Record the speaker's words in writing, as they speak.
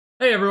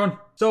Hey everyone!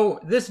 So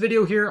this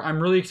video here,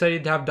 I'm really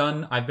excited to have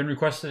done. I've been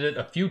requested it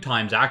a few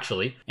times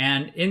actually.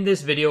 And in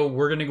this video,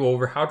 we're going to go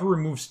over how to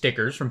remove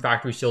stickers from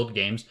factory sealed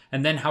games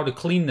and then how to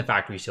clean the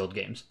factory sealed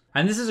games.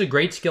 And this is a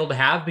great skill to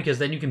have because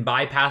then you can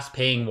bypass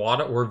paying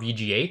WATA or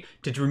VGA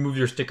to remove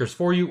your stickers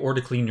for you or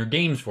to clean your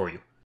games for you.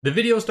 The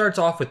video starts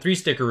off with 3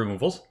 sticker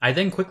removals. I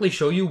then quickly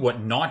show you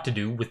what not to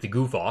do with the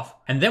Goof Off,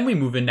 and then we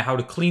move into how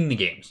to clean the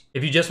games.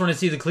 If you just want to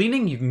see the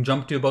cleaning, you can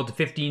jump to about the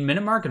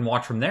 15-minute mark and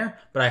watch from there,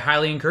 but I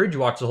highly encourage you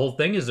watch the whole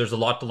thing as there's a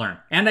lot to learn.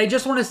 And I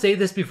just want to say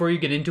this before you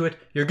get into it,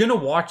 you're going to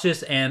watch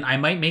this and I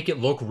might make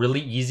it look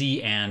really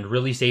easy and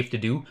really safe to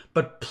do,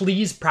 but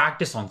please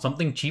practice on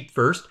something cheap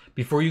first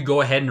before you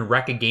go ahead and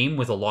wreck a game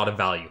with a lot of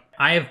value.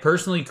 I have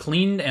personally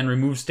cleaned and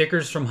removed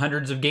stickers from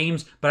hundreds of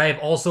games, but I have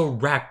also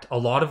wrecked a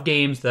lot of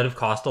games that have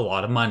cost a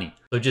lot of money.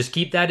 So just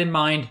keep that in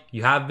mind.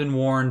 You have been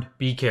warned.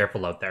 Be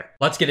careful out there.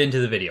 Let's get into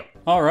the video.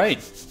 All right,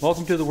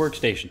 welcome to the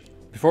workstation.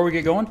 Before we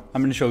get going,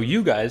 I'm going to show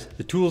you guys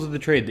the tools of the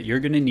trade that you're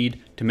going to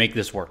need to make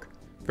this work.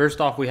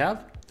 First off, we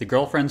have the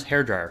girlfriend's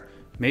hairdryer.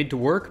 Made to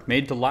work,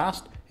 made to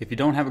last. If you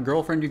don't have a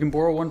girlfriend you can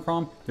borrow one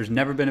from, there's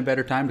never been a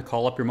better time to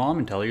call up your mom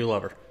and tell her you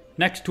love her.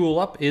 Next tool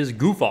up is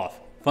Goof Off.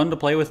 Fun to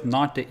play with,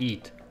 not to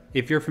eat.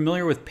 If you're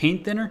familiar with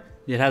paint thinner,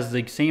 it has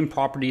the same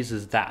properties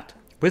as that.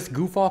 With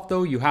Goof Off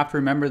though, you have to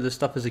remember this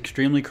stuff is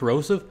extremely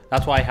corrosive.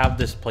 That's why I have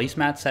this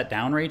placemat set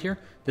down right here.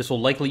 This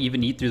will likely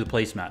even eat through the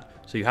placemat.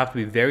 So you have to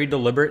be very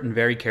deliberate and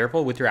very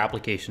careful with your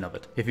application of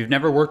it. If you've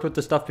never worked with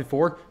this stuff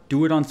before,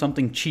 do it on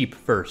something cheap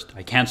first.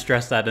 I can't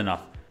stress that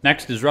enough.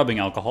 Next is rubbing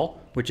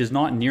alcohol, which is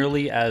not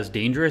nearly as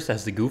dangerous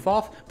as the Goof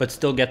Off, but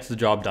still gets the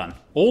job done.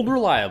 Old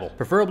reliable,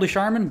 preferably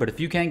Charmin, but if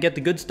you can't get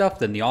the good stuff,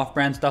 then the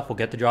off-brand stuff will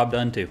get the job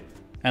done too.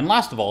 And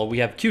last of all, we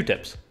have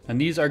Q-tips, and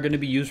these are going to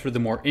be used for the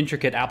more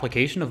intricate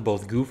application of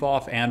both Goof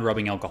Off and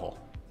rubbing alcohol.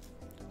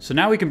 So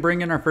now we can bring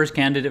in our first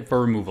candidate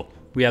for removal.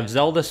 We have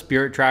Zelda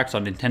Spirit Tracks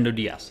on Nintendo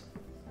DS.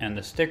 And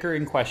the sticker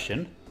in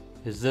question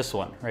is this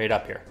one right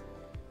up here.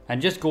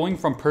 And just going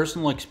from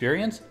personal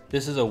experience,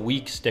 this is a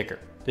weak sticker.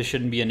 This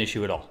shouldn't be an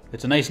issue at all.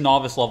 It's a nice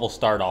novice level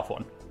start off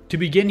one. To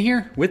begin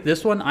here, with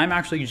this one, I'm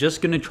actually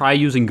just going to try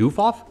using Goof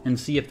Off and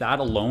see if that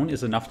alone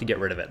is enough to get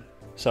rid of it.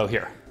 So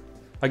here.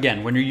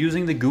 Again, when you're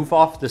using the Goof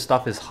Off, this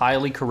stuff is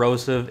highly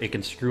corrosive. It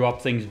can screw up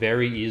things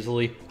very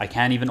easily. I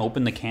can't even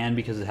open the can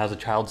because it has a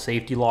child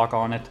safety lock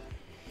on it.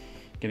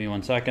 Give me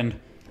 1 second.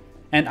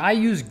 And I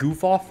use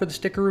Goof Off for the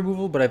sticker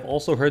removal, but I've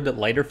also heard that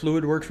lighter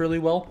fluid works really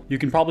well. You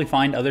can probably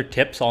find other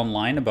tips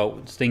online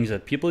about things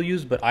that people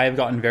use, but I have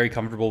gotten very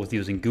comfortable with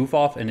using Goof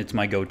Off and it's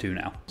my go-to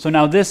now. So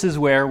now this is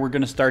where we're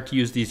gonna start to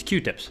use these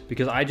Q-tips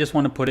because I just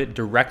wanna put it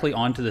directly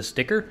onto the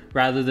sticker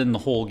rather than the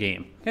whole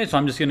game. Okay, so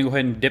I'm just gonna go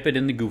ahead and dip it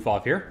in the Goof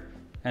Off here.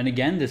 And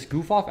again, this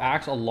Goof Off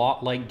acts a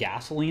lot like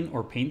gasoline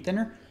or paint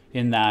thinner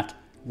in that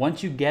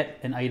once you get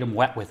an item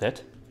wet with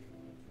it,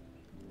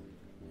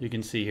 you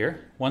can see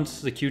here, once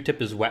the Q-tip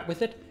is wet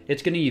with it,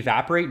 it's going to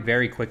evaporate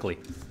very quickly.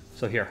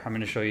 So here, I'm going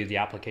to show you the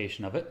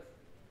application of it.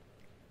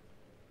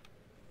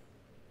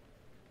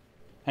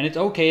 And it's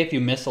okay if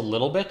you miss a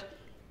little bit,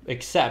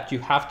 except you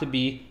have to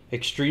be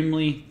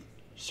extremely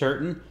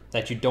certain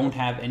that you don't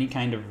have any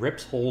kind of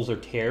rips, holes, or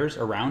tears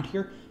around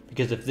here,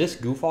 because if this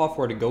Goof Off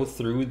were to go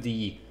through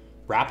the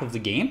wrap of the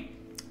game,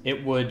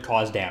 it would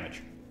cause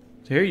damage.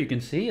 So here you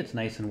can see it's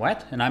nice and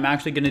wet, and I'm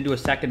actually going to do a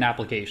second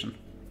application.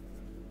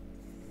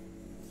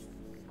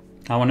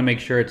 I want to make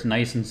sure it's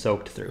nice and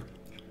soaked through.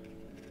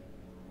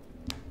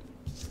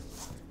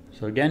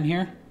 So again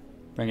here,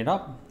 bring it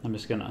up. I'm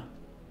just gonna,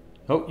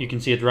 oh, you can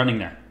see it's running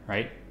there,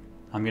 right?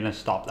 I'm gonna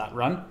stop that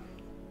run.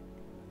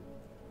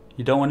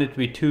 You don't want it to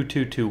be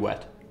too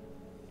wet.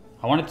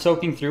 I want it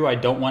soaking through. I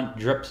don't want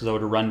drips though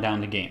to run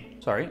down the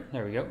game. Sorry,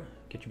 there we go.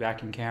 Get you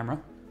back in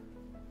camera.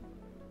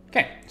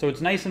 Okay, so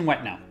it's nice and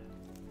wet now.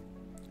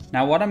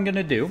 Now what I'm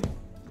gonna do,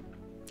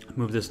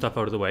 move this stuff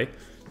out of the way,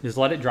 is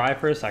let it dry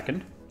for a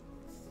second.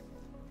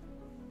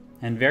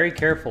 And very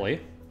carefully,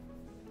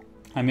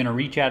 I'm going to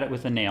reach at it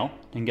with a nail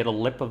and get a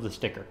lip of the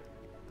sticker.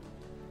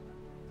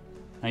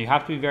 Now you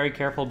have to be very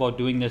careful about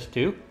doing this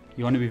too.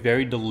 You want to be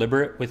very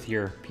deliberate with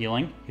your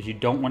peeling because you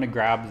don't want to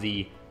grab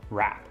the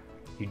wrap.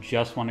 You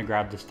just want to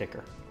grab the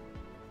sticker.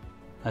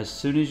 As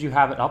soon as you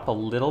have it up a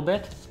little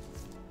bit,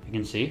 you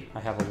can see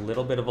I have a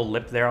little bit of a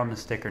lip there on the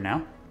sticker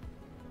now.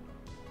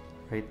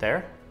 Right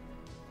there.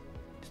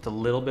 Just a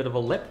little bit of a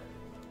lip.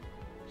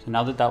 So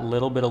now that that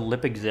little bit of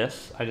lip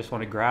exists, I just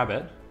want to grab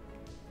it.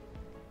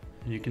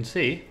 And you can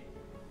see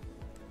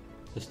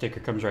the sticker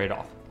comes right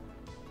off,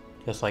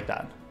 just like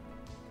that.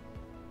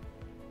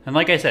 And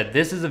like I said,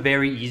 this is a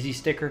very easy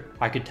sticker.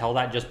 I could tell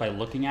that just by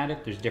looking at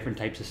it. There's different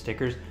types of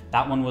stickers.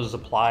 That one was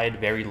applied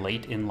very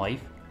late in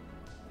life.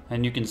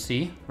 And you can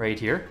see right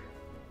here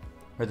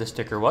where the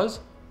sticker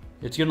was.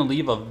 It's gonna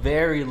leave a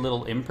very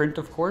little imprint,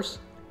 of course.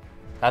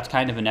 That's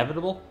kind of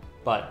inevitable,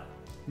 but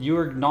you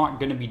are not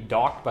gonna be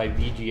docked by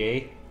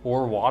VGA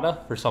or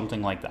WATA for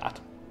something like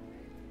that.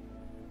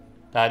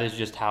 That is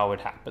just how it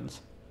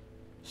happens.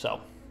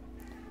 So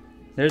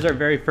there's our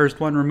very first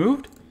one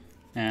removed.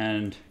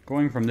 And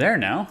going from there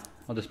now,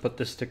 I'll just put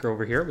this sticker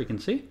over here, we can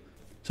see.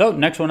 So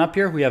next one up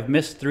here, we have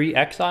Miss 3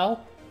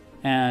 Exile.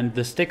 And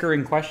the sticker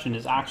in question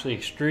is actually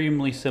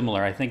extremely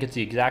similar. I think it's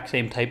the exact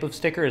same type of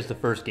sticker as the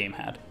first game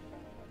had.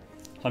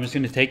 So I'm just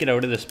going to take it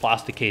out of this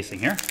plastic casing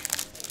here.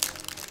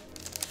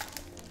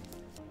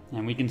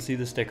 And we can see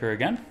the sticker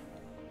again.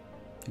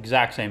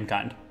 Exact same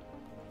kind.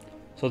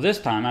 So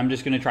this time I'm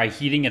just going to try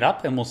heating it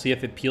up and we'll see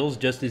if it peels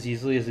just as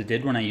easily as it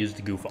did when I used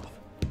the Goof Off.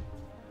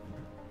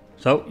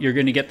 So you're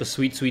going to get the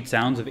sweet, sweet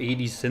sounds of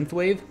 80s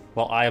synthwave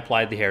while I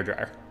applied the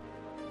hairdryer.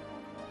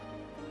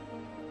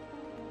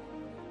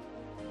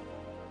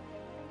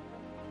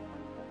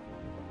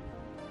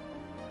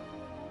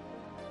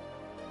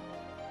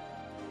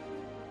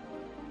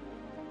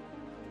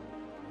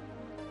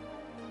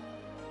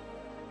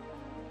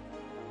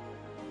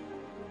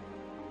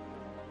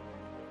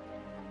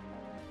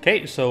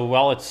 Okay, so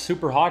while it's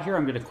super hot here,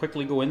 I'm going to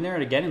quickly go in there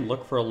and again and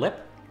look for a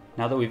lip.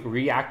 Now that we've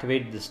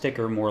reactivated the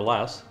sticker more or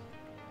less.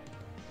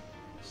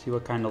 See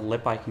what kind of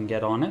lip I can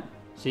get on it.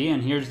 See,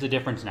 and here's the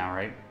difference now,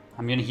 right?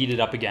 I'm going to heat it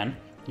up again.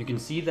 You can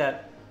see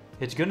that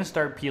it's going to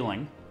start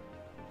peeling.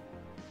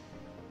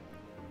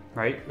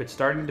 Right? It's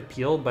starting to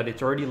peel, but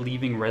it's already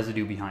leaving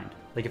residue behind.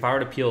 Like if I were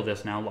to peel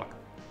this now, look.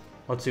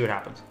 Let's see what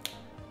happens.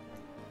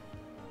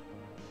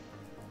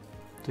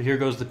 So here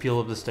goes the peel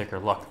of the sticker,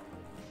 look.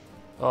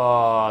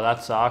 Oh,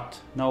 that sucked.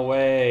 No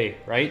way,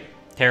 right?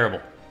 Terrible.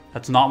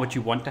 That's not what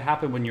you want to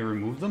happen when you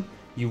remove them.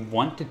 You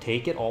want to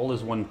take it all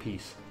as one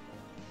piece.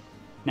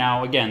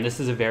 Now, again, this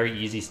is a very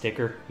easy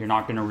sticker. You're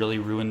not going to really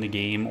ruin the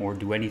game or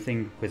do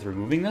anything with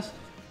removing this.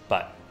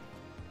 But,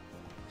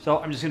 so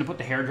I'm just going to put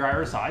the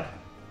hairdryer aside.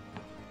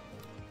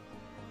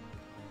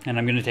 And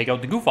I'm going to take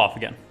out the Goof Off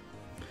again.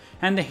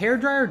 And the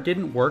hairdryer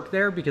didn't work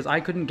there because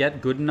I couldn't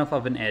get good enough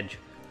of an edge.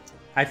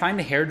 I find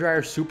the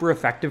hairdryer super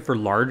effective for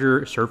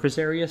larger surface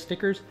area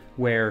stickers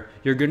where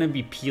you're going to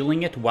be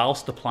peeling it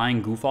whilst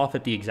applying Goof Off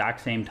at the exact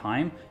same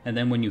time, and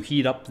then when you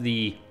heat up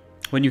the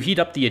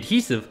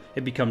adhesive,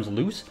 it becomes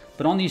loose.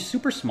 But on these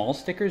super small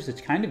stickers,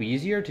 it's kind of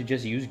easier to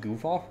just use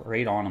Goof Off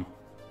right on them.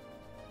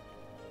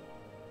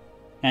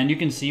 And you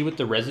can see with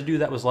the residue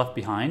that was left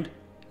behind,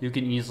 you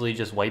can easily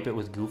just wipe it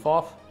with Goof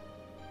Off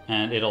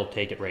and it'll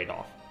take it right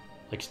off.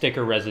 Like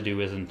sticker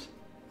residue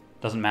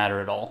doesn't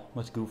matter at all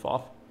with Goof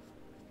Off.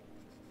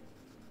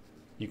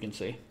 You can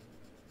see.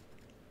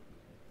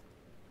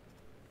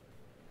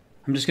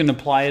 I'm just going to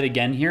apply it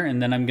again here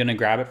and then I'm going to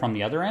grab it from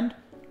the other end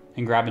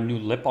and grab a new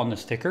lip on the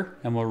sticker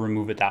and we'll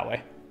remove it that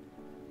way.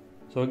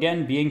 So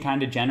again, being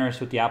kind of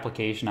generous with the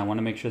application, I want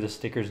to make sure the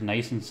sticker's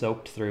nice and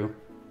soaked through.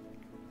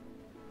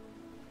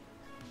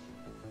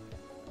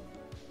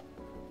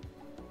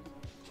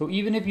 So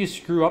even if you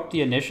screw up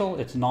the initial,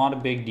 it's not a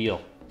big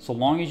deal. So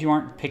long as you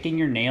aren't picking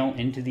your nail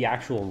into the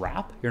actual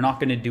wrap, you're not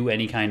going to do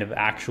any kind of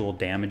actual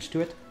damage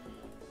to it.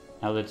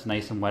 Now that it's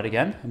nice and wet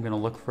again, I'm going to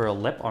look for a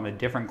lip on a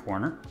different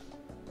corner.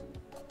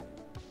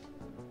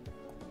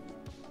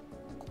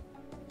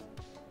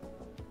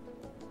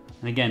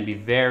 And again, be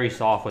very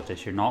soft with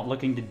this. You're not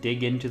looking to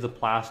dig into the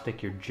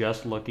plastic, you're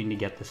just looking to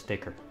get the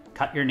sticker.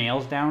 Cut your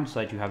nails down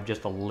so that you have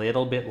just a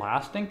little bit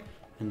lasting.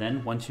 And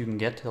then once you can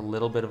get a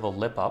little bit of a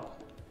lip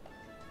up,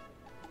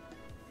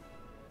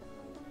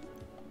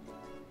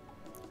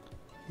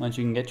 once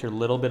you can get your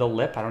little bit of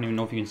lip, I don't even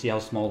know if you can see how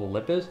small the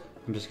lip is.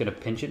 I'm just going to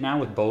pinch it now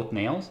with both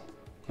nails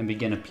and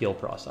begin a peel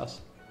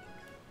process.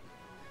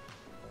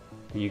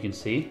 And you can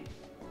see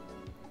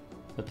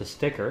that the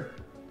sticker,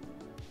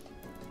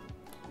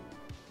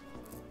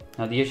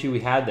 now the issue we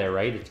had there,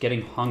 right? It's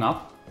getting hung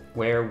up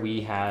where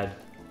we had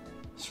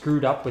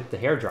screwed up with the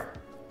hairdryer.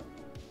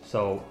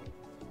 So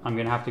I'm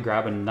going to have to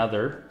grab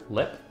another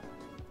lip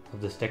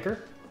of the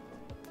sticker.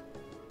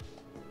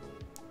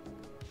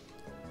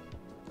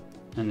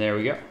 And there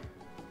we go.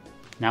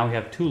 Now we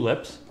have two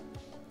lips.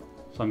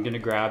 So I'm going to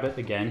grab it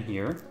again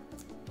here.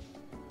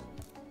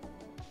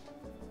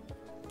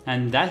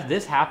 And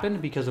this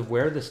happened because of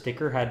where the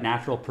sticker had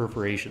natural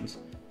perforations.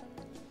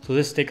 So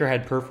this sticker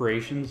had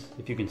perforations,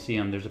 if you can see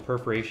them, there's a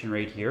perforation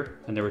right here,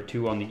 and there were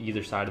two on the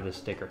either side of the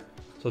sticker.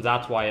 So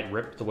that's why it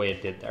ripped the way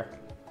it did there.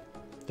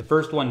 The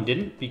first one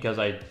didn't because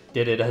I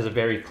did it as a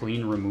very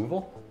clean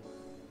removal.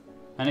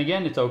 And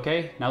again, it's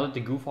okay. Now that the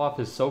Goof Off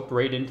is soaked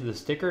right into the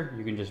sticker,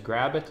 you can just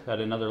grab it at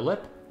another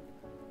lip,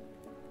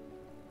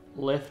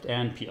 lift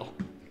and peel.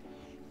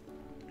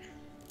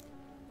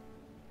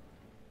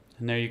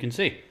 And there you can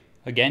see.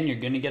 Again, you're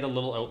going to get a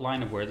little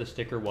outline of where the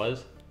sticker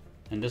was.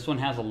 And this one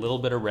has a little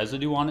bit of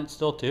residue on it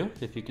still too,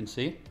 if you can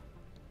see.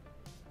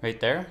 Right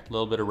there, a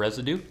little bit of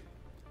residue.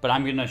 But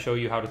I'm going to show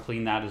you how to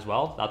clean that as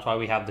well. That's why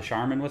we have the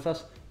Charmin with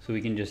us. So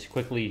we can just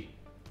quickly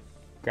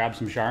grab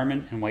some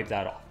Charmin and wipe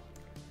that off.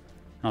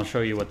 And I'll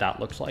show you what that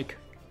looks like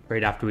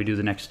right after we do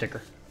the next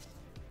sticker.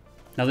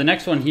 Now the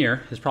next one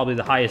here is probably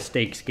the highest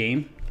stakes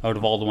game out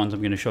of all the ones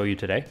I'm going to show you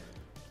today.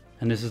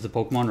 And this is the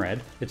Pokemon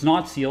Red. It's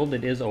not sealed,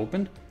 it is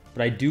opened.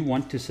 But I do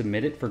want to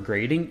submit it for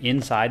grading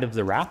inside of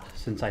the wrap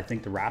since I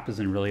think the wrap is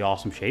in really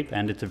awesome shape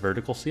and it's a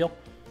vertical seal.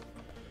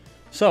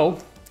 So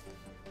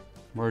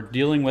we're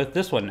dealing with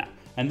this one now.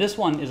 And this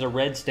one is a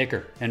red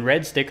sticker, and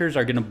red stickers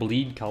are gonna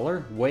bleed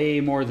color way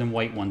more than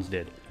white ones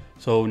did.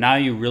 So now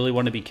you really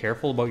wanna be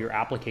careful about your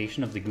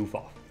application of the Goof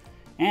Off.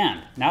 And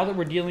now that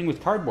we're dealing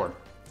with cardboard,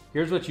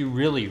 here's what you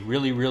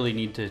really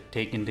need to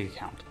take into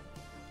account.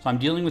 So I'm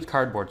dealing with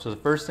cardboard, so the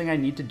first thing I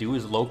need to do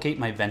is locate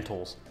my vent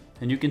holes.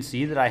 And you can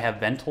see that I have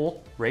vent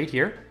hole right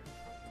here,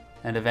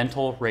 and a vent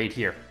hole right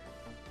here.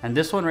 And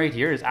this one right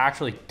here is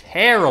actually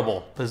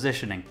terrible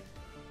positioning,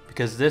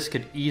 because this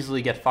could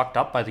easily get fucked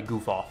up by the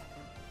Goof Off.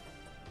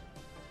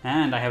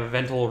 And I have a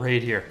vent hole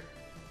right here.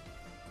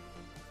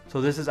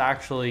 So this is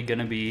actually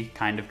gonna be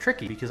kind of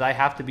tricky because I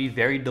have to be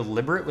very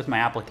deliberate with my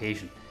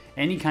application.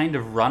 Any kind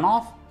of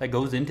runoff that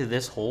goes into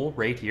this hole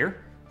right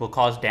here will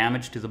cause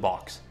damage to the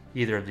box,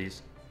 either of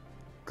these.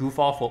 Goof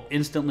Off will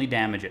instantly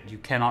damage it. You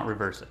cannot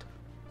reverse it.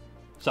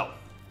 So,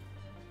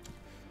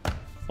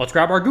 let's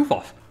grab our Goof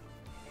Off.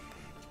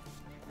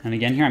 And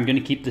again here, I'm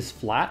gonna keep this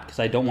flat because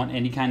I don't want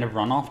any kind of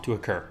runoff to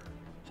occur.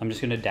 So I'm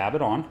just gonna dab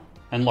it on.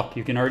 And look,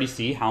 you can already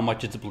see how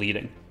much it's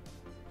bleeding.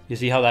 You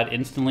see how that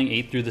instantly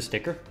ate through the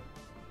sticker?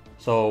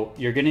 So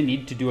you're gonna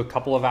need to do a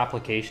couple of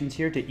applications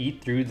here to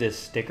eat through this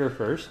sticker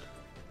first,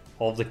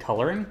 all of the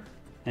coloring,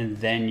 and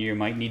then you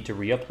might need to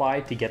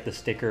reapply to get the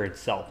sticker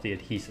itself, the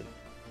adhesive.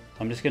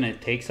 So I'm just gonna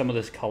take some of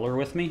this color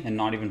with me and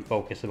not even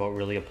focus about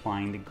really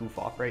applying the Goof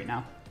Off right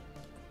now.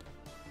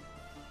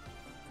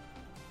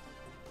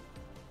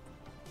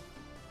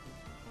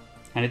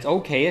 And it's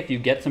okay if you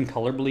get some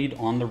color bleed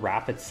on the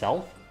wrap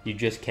itself, you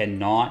just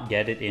cannot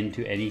get it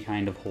into any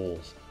kind of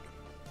holes.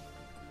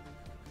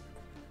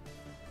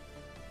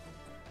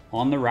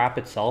 On the wrap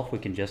itself, we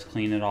can just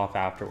clean it off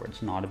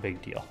afterwards, not a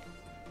big deal.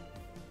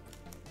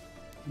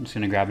 I'm just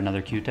gonna grab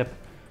another Q-tip.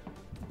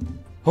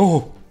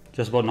 Oh,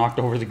 just about knocked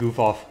over the Goof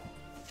Off.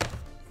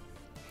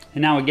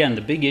 And now again, the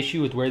big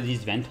issue with where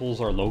these vent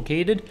holes are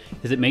located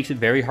is it makes it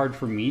very hard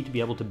for me to be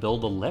able to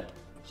build a lip.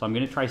 So I'm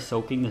gonna try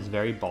soaking this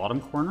very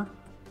bottom corner,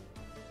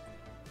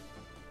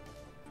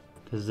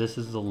 because this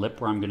is the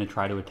lip where I'm gonna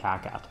try to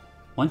attack at.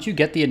 Once you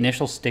get the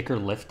initial sticker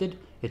lifted,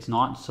 it's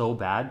not so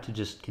bad to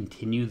just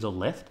continue the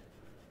lift.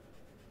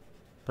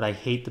 But I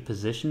hate the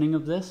positioning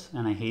of this,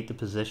 and I hate the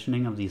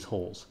positioning of these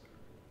holes.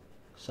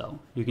 So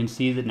you can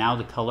see that now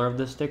the color of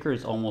this sticker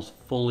is almost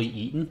fully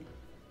eaten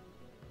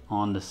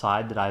on the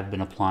side that I've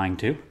been applying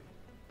to.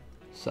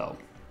 So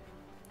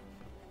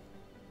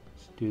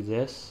let's do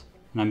this.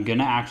 And I'm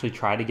gonna actually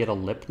try to get a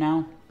lip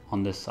now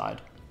on this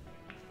side.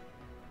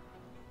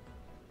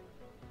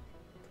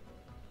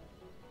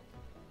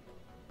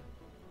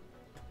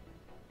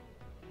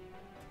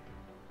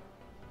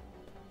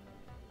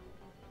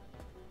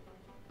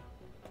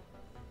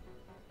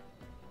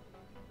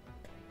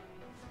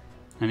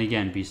 And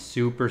again, be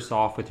super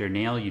soft with your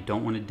nail. You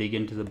don't want to dig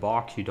into the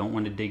box. You don't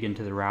want to dig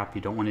into the wrap.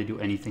 You don't want to do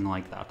anything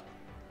like that.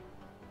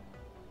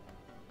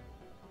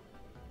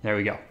 There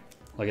we go.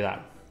 Look at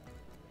that.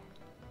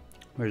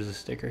 Where's the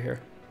sticker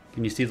here?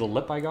 Can you see the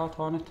lip I got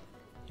on it?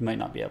 You might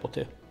not be able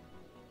to.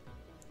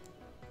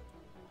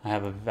 I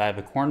have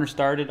a corner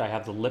started. I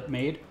have the lip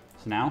made.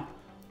 So now,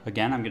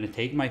 again, I'm going to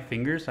take my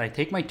fingers. I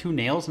take my two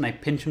nails and I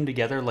pinch them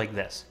together like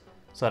this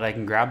so that I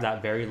can grab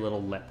that very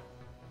little lip.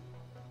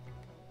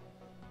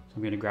 So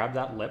I'm going to grab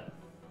that lip.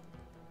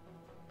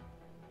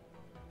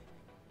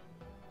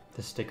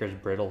 This sticker's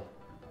brittle.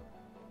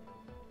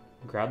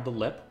 Grab the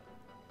lip.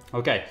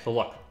 Okay, so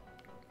look.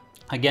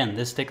 Again,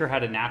 this sticker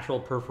had a natural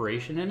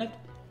perforation in it.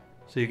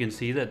 So you can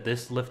see that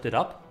this lifted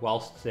up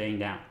while staying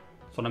down.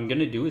 So what I'm going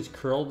to do is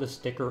curl the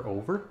sticker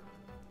over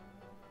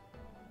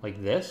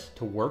like this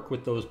to work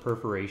with those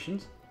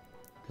perforations,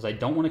 because I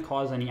don't want to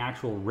cause any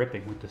actual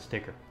ripping with the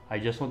sticker. I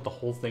just want the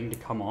whole thing to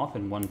come off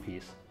in one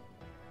piece.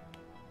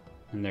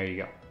 And there you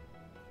go.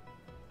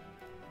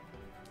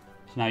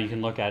 So now you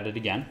can look at it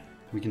again.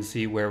 We can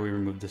see where we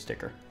removed the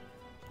sticker.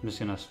 I'm just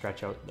gonna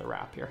stretch out the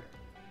wrap here.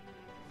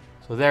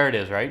 So there it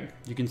is, right?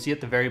 You can see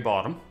at the very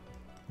bottom,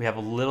 we have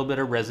a little bit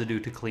of residue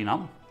to clean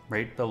up,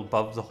 right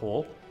above the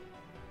hole.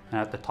 And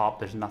at the top,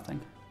 there's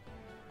nothing.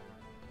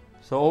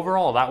 So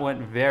overall, that went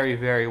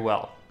very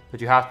well.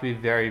 But you have to be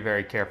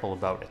very careful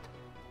about it.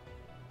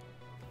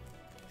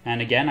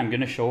 And again, I'm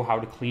gonna show how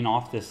to clean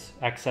off this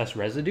excess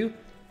residue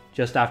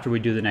just after we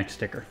do the next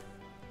sticker.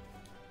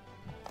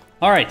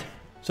 All right.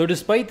 So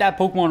despite that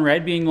Pokemon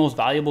Red being the most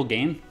valuable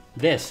game,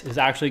 this is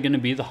actually going to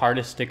be the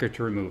hardest sticker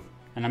to remove.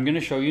 And I'm going to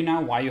show you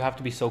now why you have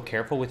to be so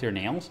careful with your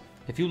nails.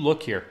 If you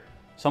look here,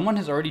 someone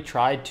has already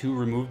tried to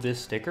remove this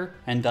sticker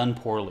and done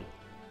poorly.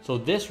 So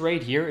this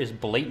right here is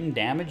blatant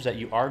damage that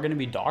you are going to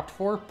be docked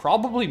for,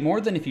 probably more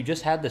than if you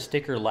just had the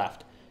sticker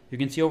left. You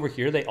can see over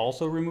here they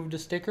also removed a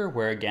sticker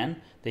where again,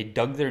 they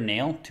dug their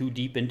nail too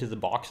deep into the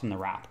box and the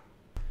wrap.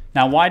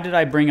 Now why did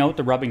I bring out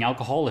the rubbing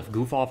alcohol if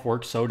Goof Off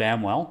works so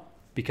damn well?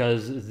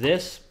 Because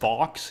this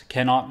box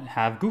cannot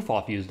have Goof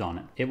Off used on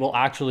it. It will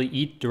actually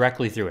eat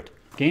directly through it.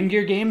 Game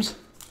Gear games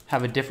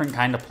have a different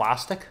kind of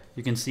plastic.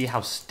 You can see how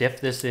stiff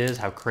this is,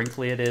 how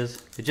crinkly it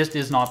is. It just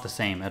is not the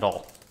same at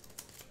all.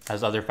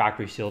 as other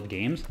factory sealed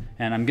games.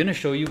 And I'm gonna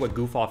show you what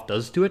Goof Off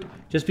does to it,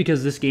 just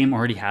because this game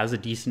already has a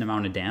decent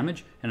amount of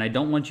damage and I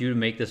don't want you to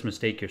make this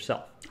mistake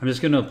yourself. I'm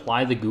just gonna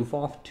apply the Goof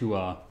Off to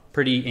a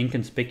pretty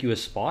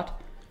inconspicuous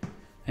spot,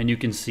 and you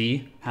can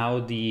see how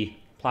the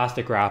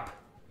plastic wrap,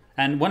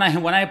 and when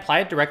I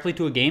apply it directly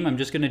to a game, I'm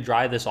just gonna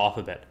dry this off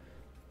a bit.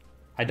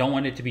 I don't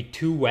want it to be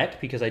too wet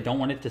because I don't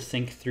want it to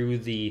sink through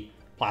the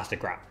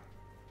plastic wrap.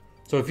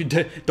 So if you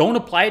don't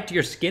apply it to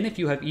your skin if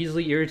you have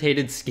easily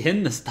irritated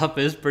skin. The stuff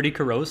is pretty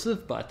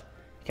corrosive, but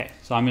okay.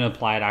 So I'm gonna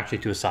apply it actually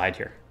to a side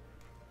here.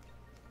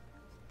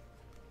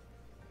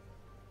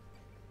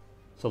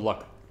 So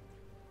look.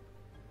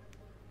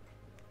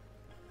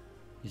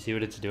 You see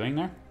what it's doing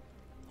there?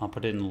 I'll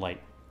put it in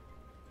light.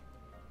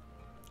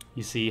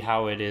 You see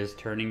how it is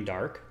turning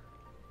dark?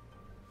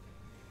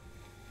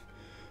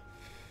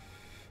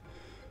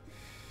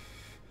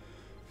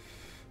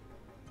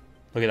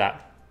 Look at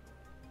that.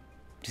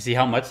 Do you see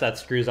how much that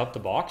screws up the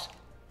box?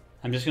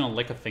 I'm just gonna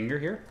lick a finger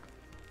here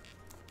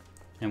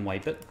and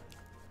wipe it,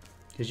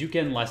 because you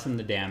can lessen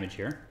the damage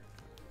here.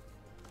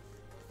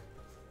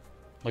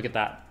 Look at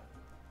that.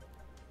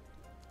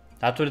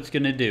 That's what it's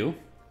gonna do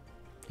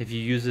if you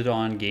use it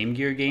on Game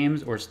Gear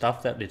games or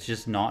stuff that it's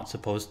just not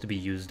supposed to be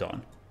used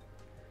on.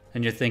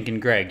 And you're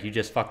thinking, Greg, you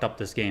just fucked up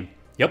this game.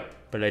 Yep,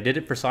 but I did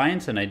it for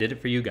science and I did it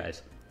for you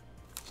guys.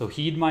 So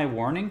heed my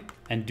warning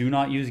and do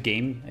not use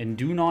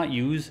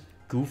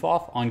Goof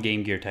Off on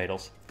Game Gear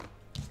titles.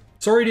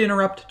 Sorry to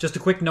interrupt, just a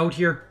quick note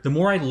here. The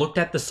more I looked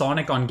at the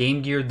Sonic on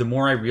Game Gear, the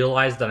more I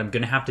realized that I'm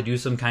gonna have to do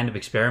some kind of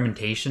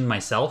experimentation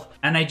myself,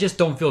 and I just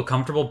don't feel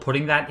comfortable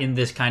putting that in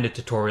this kind of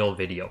tutorial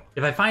video.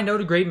 If I find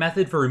out a great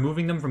method for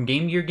removing them from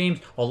Game Gear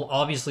games, I'll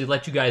obviously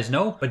let you guys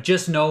know, but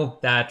just know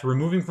that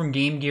removing from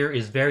Game Gear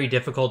is very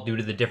difficult due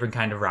to the different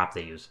kind of wrap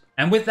they use.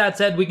 And with that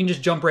said, we can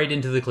just jump right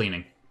into the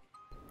cleaning.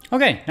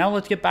 Okay, now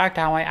let's get back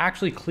to how I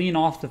actually clean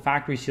off the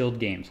factory sealed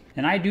games.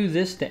 And I do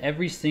this to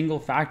every single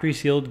factory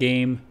sealed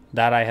game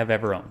that I have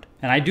ever owned.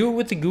 And I do it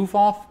with the Goof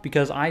Off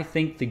because I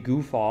think the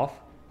Goof Off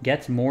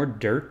gets more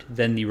dirt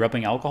than the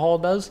rubbing alcohol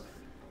does,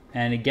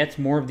 and it gets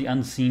more of the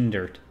unseen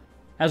dirt,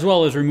 as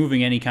well as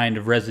removing any kind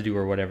of residue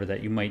or whatever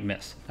that you might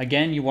miss.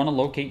 Again, you want to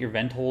locate your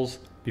vent holes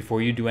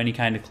before you do any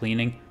kind of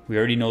cleaning. We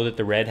already know that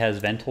the red has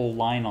vent hole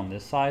line on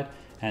this side,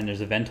 and there's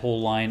a vent hole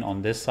line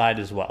on this side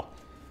as well.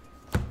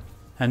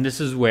 And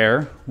this is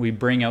where we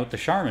bring out the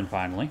Charmin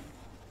finally.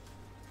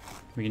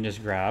 We can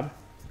just grab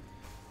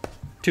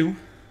two.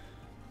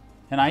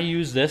 And I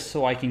use this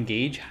so I can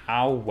gauge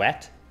how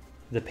wet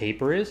the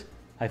paper is.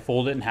 I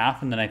fold it in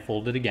half and then I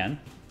fold it again.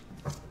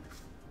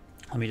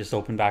 Let me just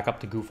open back up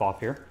the Goof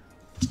Off here.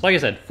 Like I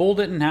said, fold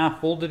it in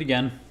half, fold it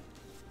again.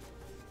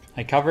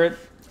 I cover it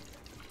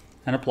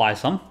and apply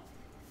some.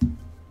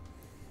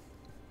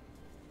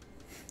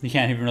 You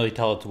can't even really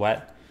tell it's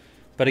wet.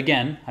 But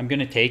again, I'm going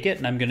to take it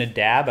and I'm going to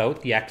dab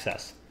out the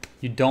excess.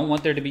 You don't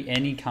want there to be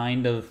any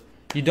kind of...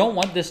 You don't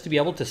want this to be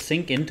able to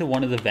sink into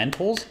one of the vent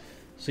holes.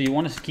 So you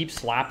want to keep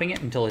slapping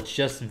it until it's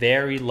just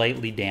very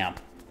lightly damp.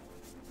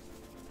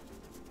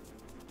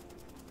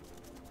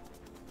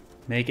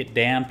 Make it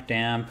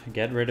damp,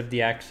 get rid of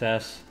the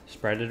excess,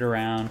 spread it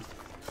around.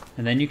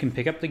 And then you can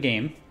pick up the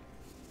game.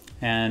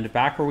 And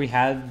back where we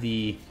had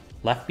the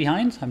left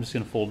behinds, I'm just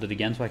going to fold it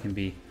again so I can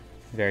be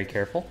very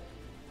careful.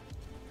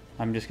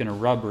 I'm just going to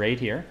rub right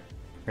here,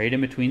 right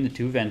in between the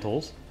two vent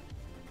holes,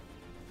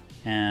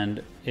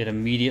 and it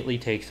immediately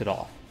takes it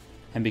off.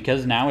 And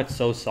because now it's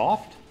so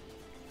soft,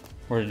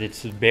 or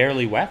it's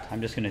barely wet,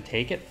 I'm just going to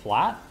take it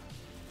flat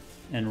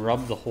and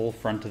rub the whole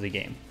front of the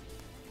game.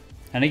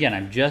 And again,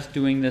 I'm just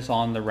doing this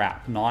on the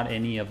wrap, not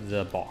any of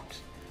the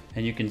box.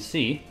 And you can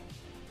see,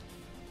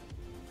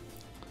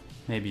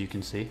 maybe you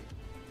can see,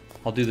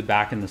 I'll do the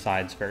back and the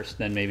sides first,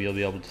 then maybe you'll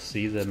be able to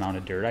see the amount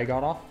of dirt I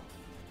got off.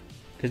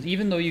 Because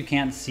even though you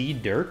can't see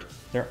dirt,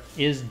 there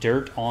is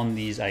dirt on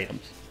these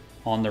items.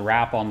 On the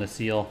wrap, on the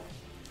seal.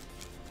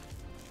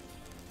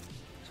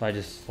 So I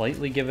just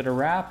slightly give it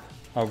a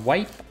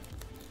wipe.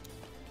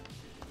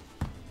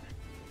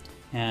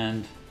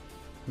 And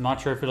I'm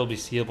not sure if it'll be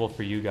seeable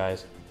for you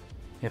guys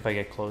if I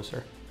get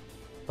closer.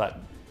 But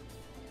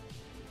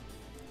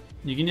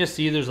you can just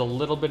see there's a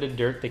little bit of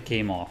dirt that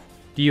came off.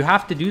 Do you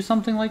have to do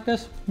something like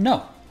this?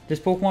 No. This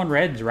Pokemon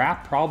Red's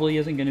wrap probably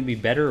isn't going to be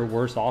better or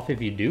worse off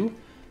if you do.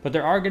 But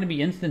there are going to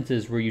be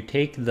instances where you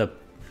take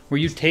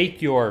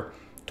your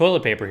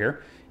toilet paper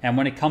here, and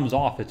when it comes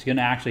off, it's going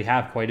to actually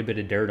have quite a bit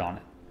of dirt on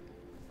it.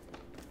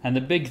 And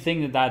the big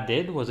thing that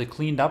did was it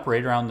cleaned up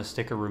right around the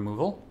sticker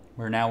removal,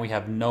 where now we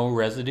have no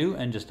residue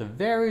and just a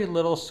very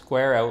little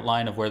square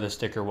outline of where the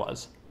sticker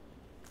was.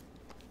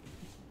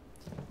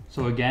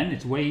 So again,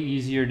 it's way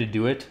easier to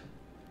do it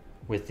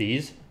with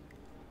these,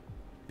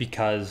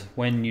 because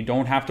when you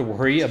don't have to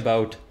worry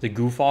about the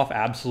Goof Off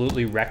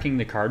absolutely wrecking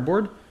the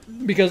cardboard.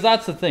 Because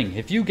that's the thing,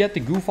 if you get the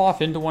Goof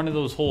Off into one of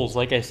those holes,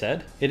 like I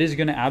said, it is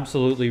going to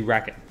absolutely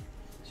wreck it.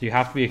 So you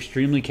have to be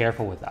extremely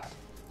careful with that.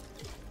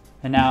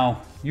 And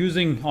now,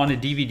 using on a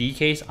DVD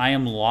case, I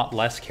am a lot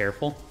less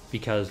careful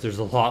because there's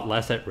a lot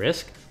less at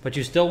risk. But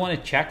you still want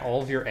to check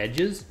all of your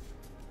edges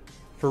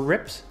For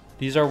rips,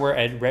 these are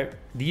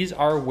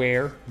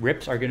where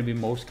rips are going to be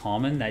most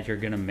common that you're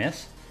going to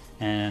miss.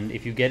 And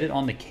if you get it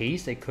on the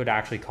case, it could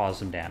actually cause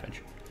some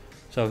damage.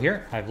 So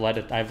here, I've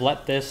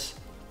let this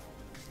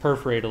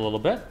perforate a little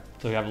bit.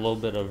 So we have a little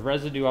bit of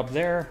residue up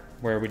there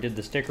where we did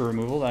the sticker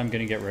removal that I'm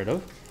going to get rid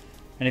of.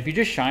 And if you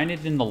just shine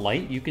it in the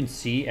light, you can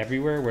see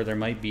everywhere where there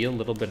might be a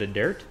little bit of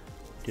dirt.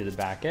 Do the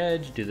back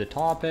edge, do the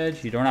top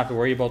edge. You don't have to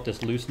worry about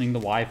this loosening the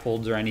Y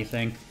folds or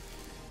anything.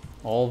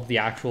 All the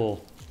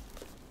actual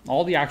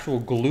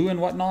glue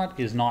and whatnot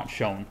is not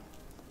shown.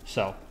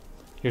 So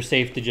you're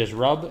safe to just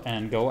rub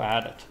and go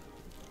at it.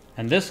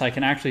 And this I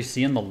can actually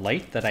see in the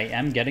light that I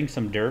am getting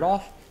some dirt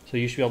off. So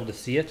you should be able to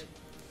see it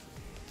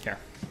here.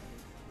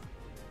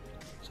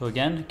 So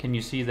again, can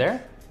you see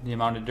there the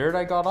amount of dirt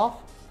I got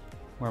off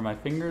where my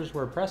fingers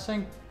were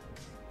pressing?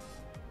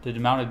 The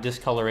amount of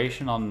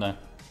discoloration on the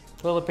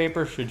toilet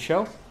paper should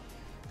show.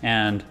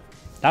 And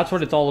that's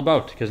what it's all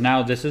about, because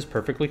now this is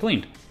perfectly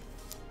cleaned.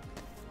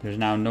 There's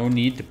now no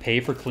need to pay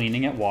for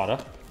cleaning at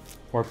WATA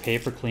or pay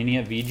for cleaning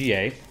at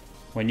VGA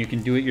when you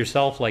can do it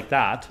yourself like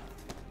that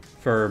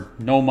for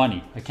no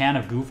money. A can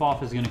of Goof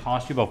Off is going to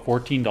cost you about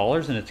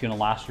 $14 and it's going to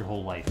last your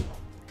whole life.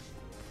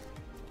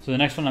 So the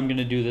next one I'm going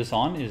to do this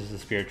on is the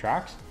Spirit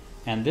Tracks.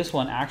 And this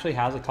one actually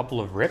has a couple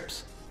of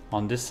rips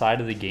on this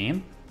side of the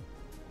game.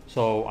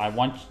 So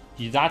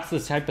that's the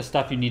type of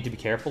stuff you need to be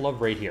careful of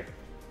right here,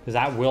 because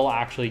that will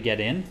actually get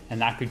in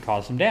and that could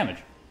cause some damage.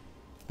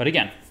 But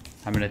again,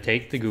 I'm going to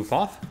take the Goof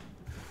Off.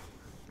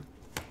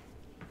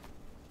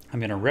 I'm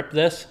going to rip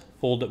this,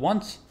 fold it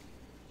once,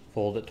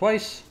 fold it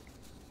twice,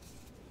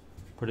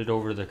 put it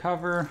over the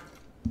cover,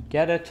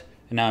 get it,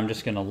 and now I'm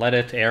just going to let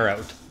it air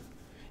out.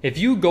 If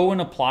you go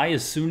and apply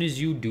as soon as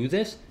you do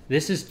this,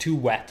 this is too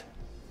wet.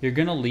 You're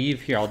going to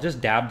leave here. I'll just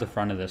dab the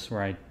front of this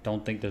where I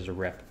don't think there's a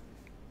rip.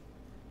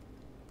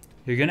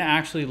 You're going to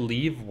actually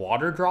leave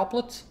water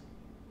droplets,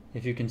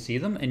 if you can see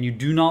them, and you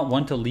do not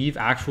want to leave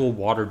actual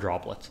water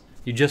droplets.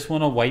 You just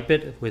want to wipe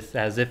it with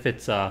as if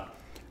it's a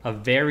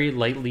very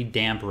lightly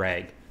damp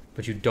rag,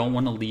 but you don't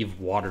want to leave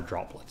water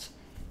droplets.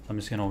 So I'm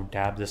just going to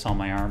dab this on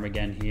my arm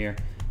again here,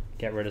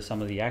 get rid of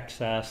some of the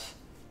excess.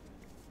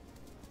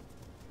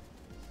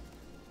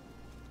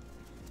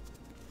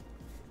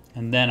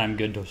 And then I'm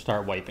good to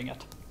start wiping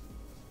it.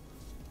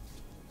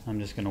 I'm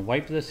just going to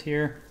wipe this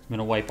here. I'm going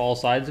to wipe all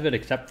sides of it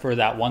except for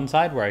that one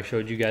side where I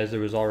showed you guys there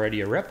was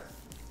already a rip.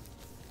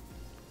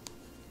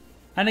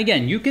 And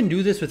again, you can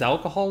do this with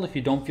alcohol if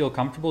you don't feel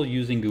comfortable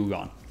using Goo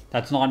Gone.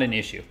 That's not an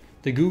issue.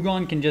 The Goo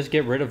Gone can just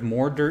get rid of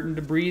more dirt and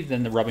debris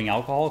than the rubbing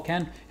alcohol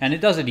can, and it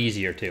does it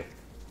easier too.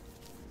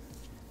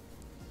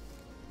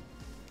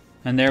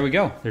 And there we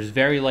go. There's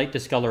very light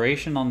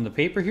discoloration on the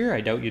paper here.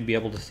 I doubt you'd be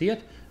able to see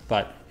it,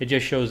 but it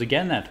just shows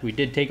again that we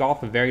did take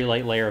off a very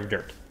light layer of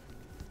dirt.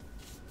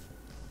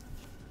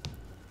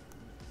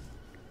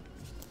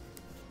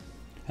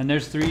 And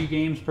there's 3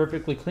 games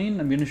perfectly clean.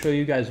 I'm going to show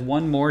you guys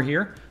one more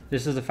here.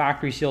 This is a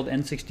factory sealed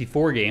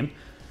N64 game.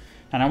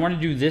 And I want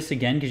to do this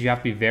again because you have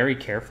to be very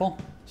careful.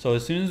 So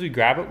as soon as we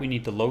grab it, we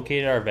need to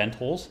locate our vent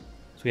holes.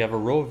 So we have a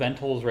row of vent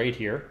holes right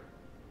here.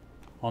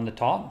 On the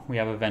top, we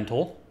have a vent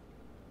hole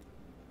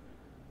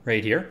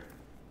right here.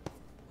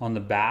 On the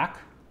back,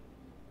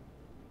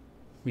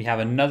 we have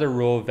another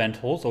row of vent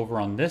holes over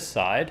on this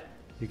side.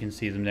 You can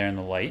see them there in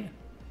the light.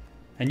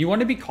 And you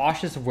want to be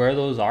cautious of where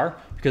those are,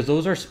 because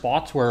those are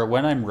spots where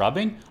when I'm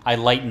rubbing, I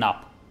lighten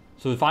up.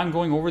 So if I'm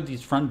going over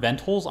these front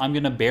vent holes, I'm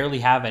going to barely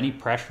have any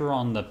pressure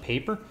on the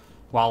paper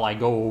while I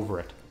go over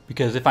it.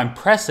 Because if I'm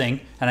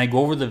pressing and I go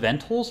over the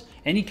vent holes,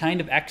 any kind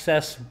of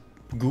excess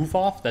Goof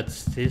Off that's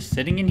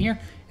sitting in here,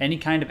 any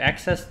kind of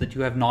excess that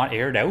you have not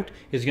aired out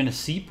is going to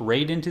seep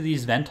right into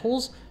these vent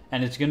holes,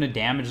 and it's going to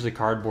damage the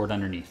cardboard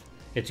underneath.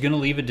 It's going to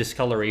leave a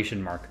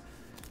discoloration mark.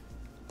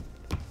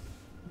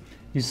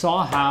 You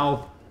saw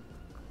how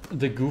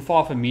the Goof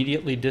Off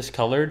immediately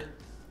discolored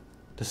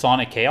the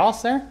Sonic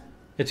Chaos there?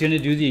 It's going to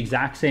do the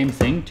exact same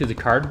thing to the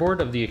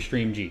cardboard of the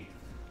Extreme G.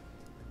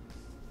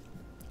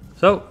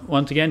 So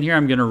once again here,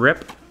 I'm going to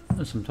rip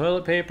some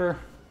toilet paper,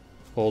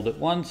 fold it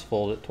once,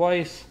 fold it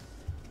twice,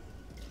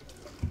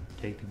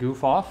 take the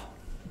Goof Off.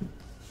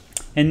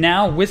 And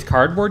now with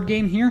cardboard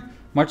game here,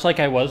 much like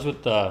I was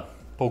with the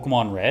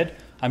Pokemon Red,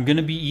 I'm going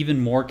to be even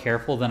more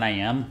careful than I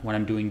am when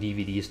I'm doing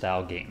DVD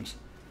style games.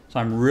 So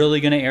I'm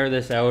really going to air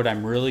this out.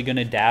 I'm really going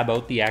to dab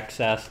out the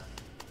excess.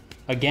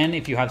 Again,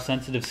 if you have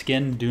sensitive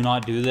skin, do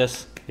not do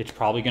this. It's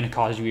probably going to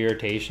cause you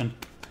irritation.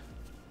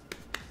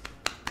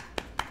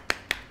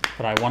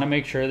 But I want to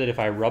make sure that if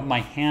I rub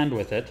my hand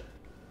with it,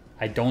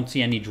 I don't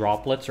see any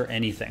droplets or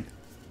anything.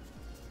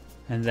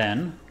 And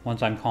then,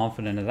 once I'm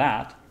confident of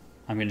that,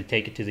 I'm going to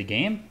take it to the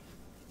game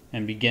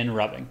and begin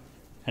rubbing.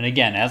 And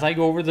again, as I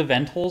go over the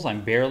vent holes,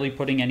 I'm barely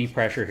putting any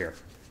pressure here.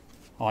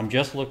 I'm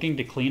just looking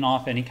to clean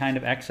off any kind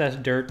of excess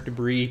dirt,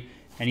 debris,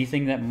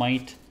 anything that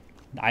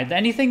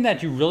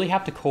you really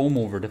have to comb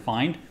over to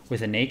find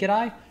with a naked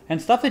eye,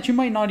 and stuff that you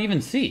might not even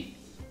see.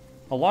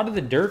 A lot of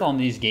the dirt on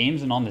these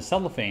games and on the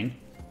cellophane,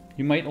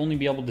 you might only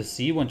be able to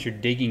see once you're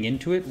digging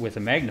into it with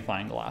a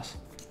magnifying glass.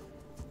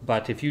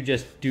 But if you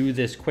just do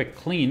this quick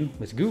clean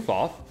with Goof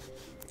Off,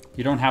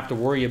 you don't have to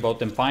worry about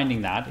them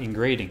finding that in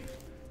grading.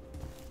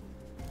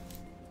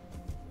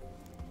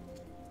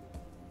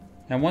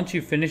 And once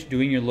you finish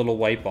doing your little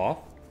wipe off,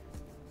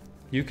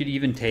 you could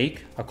even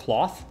take a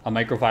cloth, a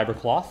microfiber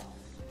cloth,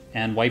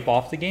 and wipe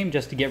off the game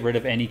just to get rid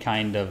of any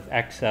kind of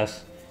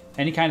excess,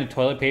 any kind of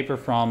toilet paper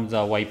from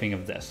the wiping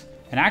of this.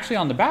 And actually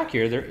on the back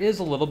here, there is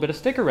a little bit of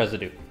sticker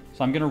residue.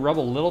 So I'm gonna rub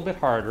a little bit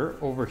harder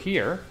over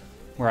here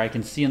where I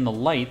can see in the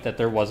light that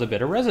there was a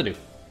bit of residue.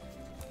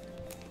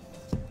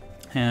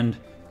 And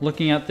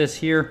looking at this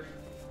here,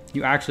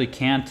 you actually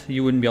can't,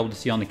 you wouldn't be able to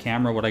see on the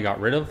camera what I got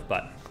rid of,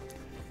 but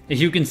if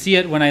you can see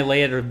it when I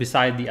lay it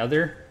beside the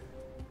other,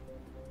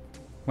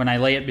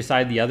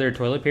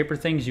 toilet paper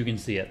things, you can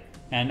see it.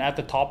 And at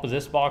the top of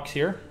this box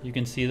here, you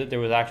can see that there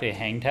was actually a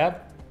hang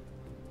tab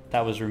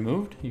that was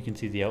removed. You can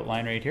see the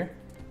outline right here.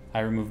 I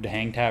removed a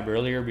hang tab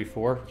earlier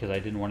before because I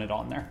didn't want it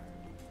on there.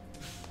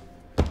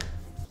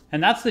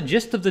 And that's the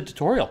gist of the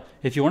tutorial.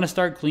 If you want to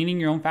start cleaning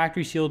your own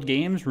factory sealed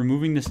games,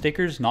 removing the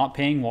stickers, not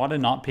paying WATA,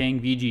 not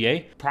paying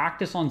VGA,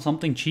 practice on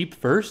something cheap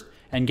first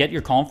and get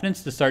your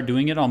confidence to start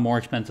doing it on more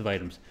expensive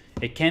items.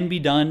 It can be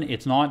done,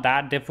 it's not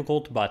that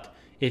difficult, but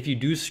if you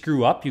do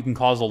screw up, you can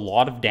cause a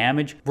lot of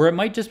damage where it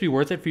might just be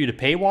worth it for you to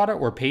pay WATA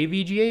or pay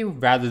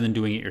VGA rather than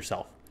doing it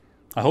yourself.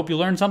 I hope you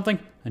learned something.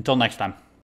 Until next time.